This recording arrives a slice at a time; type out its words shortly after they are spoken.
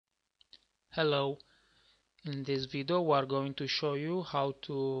Hello, in this video we are going to show you how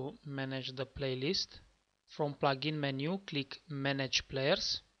to manage the playlist. From plugin menu, click Manage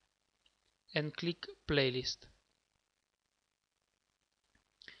Players and click Playlist.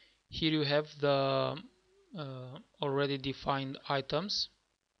 Here you have the already defined items.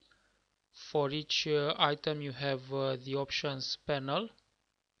 For each item you have the options panel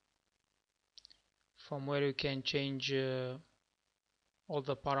from where you can change all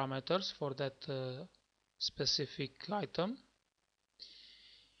the parameters for that specific item.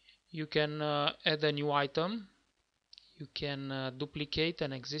 You can add a new item. You can duplicate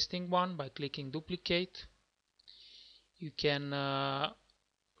an existing one by clicking duplicate. You can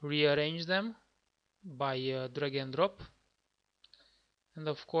rearrange them by drag and drop. And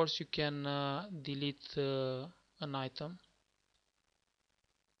of course you can delete an item.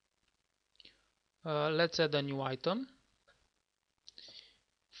 Let's add a new item.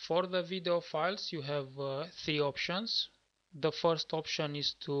 For the video files you have three options. The first option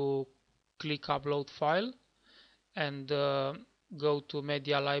is to click upload file and go to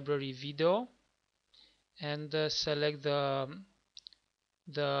media library video and select the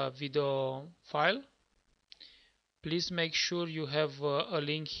video file. Please make sure you have a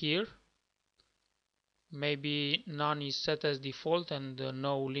link here. Maybe none is set as default and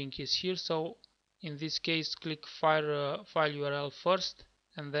no link is here, so in this case click file URL first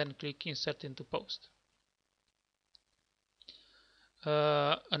and then click insert into post.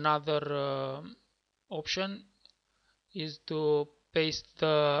 Another option is to paste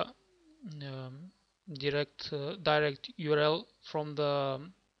the direct URL from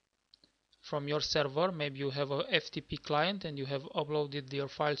your server. Maybe you have a FTP client and you have uploaded your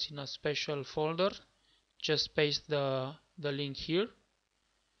files in a special folder. Just paste the link here.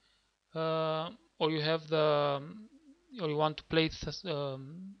 Or you want to place the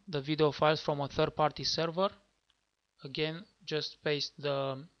video files from a third-party server. Again, just paste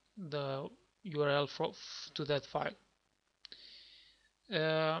the URL to that file.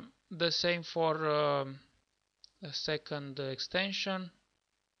 The same for a second extension.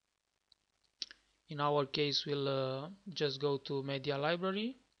 In our case, we'll just go to media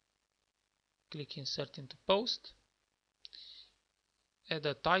library, click insert into post, add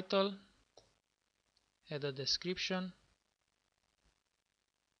a title, add a description,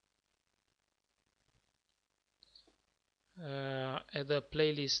 add a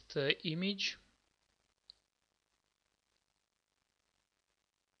playlist image,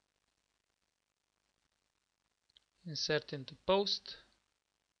 insert into post.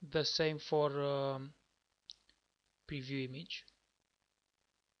 The same for preview image.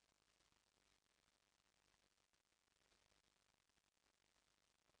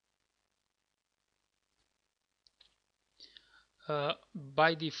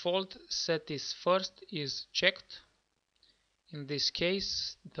 By default, set is first is checked. In this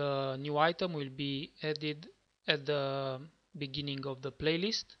case, the new item will be added at the beginning of the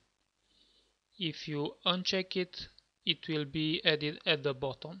playlist. If you uncheck it, it will be added at the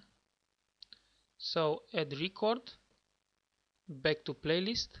bottom. So add record, back to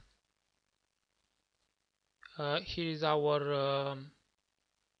playlist. Here is our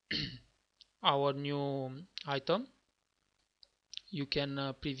our new item. You can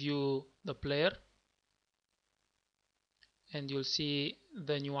preview the player and you'll see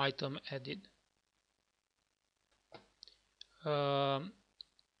the new item added.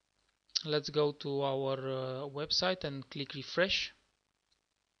 Let's go to our website and click refresh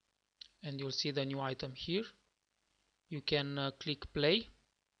and you'll see the new item here. You can click play.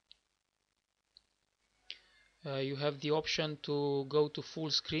 You have the option to go to full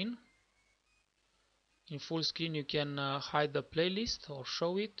screen. In full screen you can hide the playlist or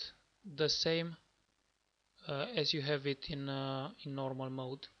show it the same as you have it in normal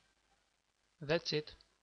mode. That's it.